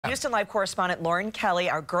Houston Live correspondent Lauren Kelly,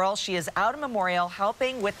 our girl, she is out in Memorial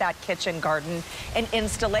helping with that kitchen garden and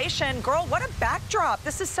installation. Girl, what a backdrop.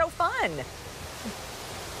 This is so fun.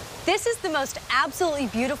 This is the most absolutely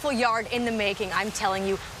beautiful yard in the making, I'm telling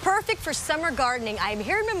you. Perfect for summer gardening. I'm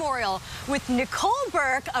here in Memorial with Nicole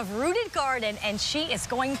Burke of Rooted Garden, and she is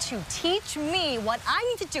going to teach me what I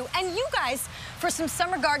need to do, and you guys, for some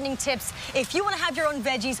summer gardening tips if you want to have your own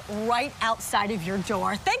veggies right outside of your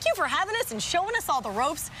door. Thank you for having us and showing us all the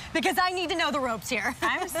ropes, because I need to know the ropes here.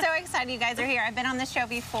 I'm so excited you guys are here. I've been on the show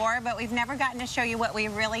before, but we've never gotten to show you what we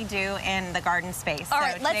really do in the garden space. All so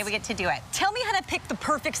right, today we get to do it. Tell me how to pick the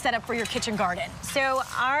perfect setup for your kitchen garden. So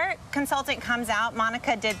our consultant comes out.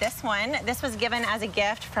 Monica did this one. This was given as a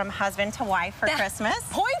gift from husband to wife for Christmas.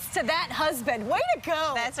 Points to that husband. Way to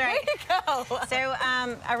go. That's right. Way to go. So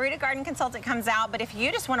a Rooted Garden consultant comes out, but if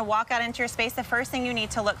you just want to walk out into your space, the first thing you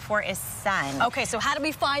need to look for is sun. Okay, so how do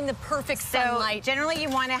we find the perfect sunlight? So generally you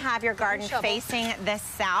want to have your garden facing the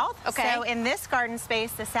south. Okay. So in this garden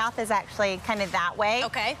space, the south is actually kind of that way.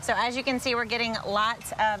 Okay. So as you can see, we're getting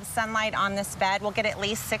lots of sunlight on this bed. We'll get at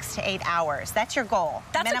least 6 to 8 hours. That's your goal.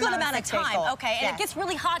 That's Minimum a good amount of time. Okay, and yes. It gets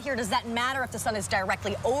really hot here. Does that matter if the sun is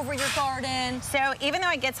directly over your garden? So even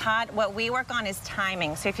though it gets hot, what we work on is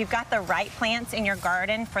timing. So if you've got the right plants in your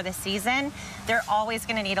garden for the season, they're always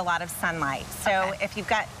going to need a lot of sunlight. So if you've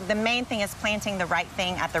got, the main thing is planting the right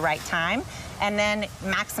thing at the right time, and then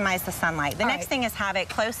maximize the sunlight. The next thing is have it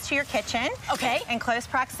close to your kitchen. Okay. In close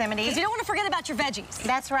proximity. Because you don't want to forget about your veggies.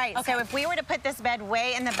 That's right. Okay. So if we were to put this bed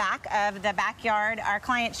way in the back of the backyard, our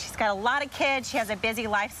client, she's got a lot of kids. She has a busy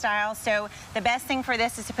lifestyle. So the best thing for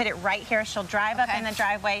this is to put it right here. She'll drive up in the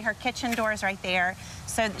driveway. Her kitchen door is right there.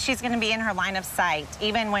 So she's going to be in her line of sight,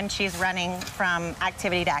 even when she's running from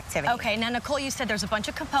activity to activity. Okay, now Nicole, you said there's a bunch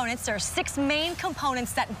of components. There are 6 main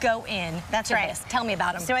components that go in. That's right. This. Tell me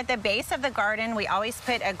about them. So at the base of the garden, we always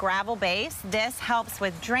put a gravel base. This helps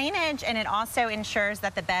with drainage, and it also ensures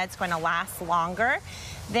that the bed's going to last longer.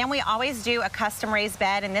 Then we always do a custom raised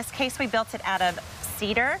bed. In this case, we built it out of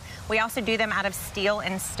cedar. We also do them out of steel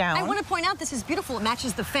and stone. I want to point out this is beautiful. It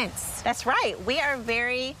matches the fence. That's right. We are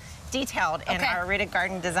very detailed in our Rooted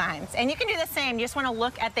Garden designs. And you can do the same. You just want to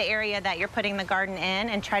look at the area that you're putting the garden in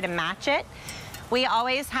and try to match it. We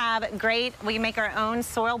always have we make our own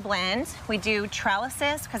soil blend. We do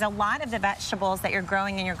trellises, because a lot of the vegetables that you're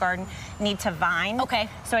growing in your garden need to vine. Okay.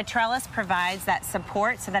 So a trellis provides that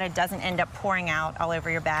support so that it doesn't end up pouring out all over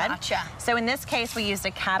your bed. Gotcha. So in this case, we used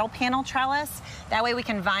a cattle panel trellis. That way we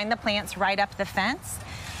can vine the plants right up the fence.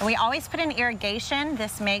 And we always put in irrigation.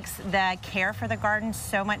 This makes the care for the garden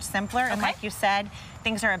so much simpler. And like you said,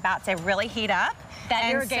 things are about to really heat up.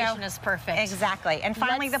 That irrigation is perfect. Exactly. And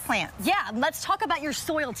finally, the plants. Yeah, let's talk about your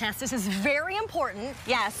soil test. This is very important.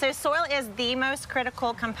 Yeah, so soil is the most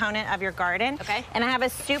critical component of your garden. Okay. And I have a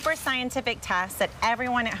super scientific test that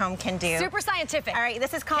everyone at home can do. Super scientific. All right,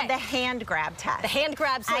 this is called the hand grab test. The hand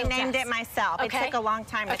grab soil test. I named it myself. It took a long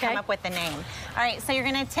time to come up with the name. All right, so you're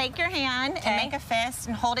going to take your hand and make a fist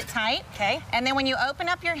and hold it tight. Okay. And then when you open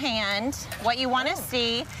up your hand, what you want to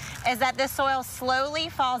see is that the soil slowly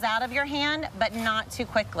falls out of your hand, but not too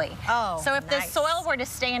quickly. Oh, so if the soil were to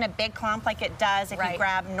stay in a big clump like it does if you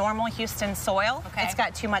grab normal Houston soil, it's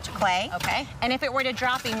got too much clay. Okay. And if it were to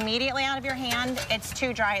drop immediately out of your hand, it's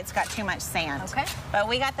too dry, it's got too much sand. Okay. But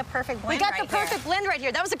we got the perfect blend right here. We got the perfect blend right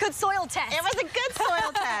here. That was a good soil test. It was a good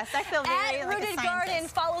soil test. I feel very At like Rooted a Garden,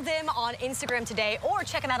 follow them on Instagram today, or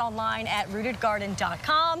check them out online at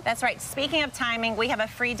rootedgarden.com. That's right. Speaking of timing, we have a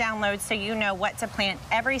free download so you know what to plant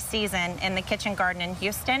every season in the kitchen garden in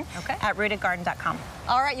Houston at rootedgarden.com.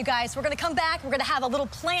 All right, you guys, we're going to come back. We're going to have a little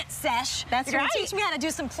plant sesh. That's You're right. going to teach me how to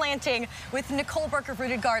do some planting with Nicole Burke of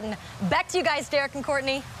Rooted Garden. Back to you guys, Derek and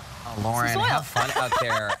Courtney. Oh, Lauren, have fun out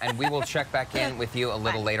there, and we will check back in with you a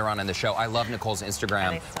little later on in the show. I love Nicole's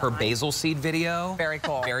Instagram. Her basil seed video. Very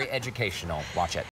cool. Very educational. Watch it.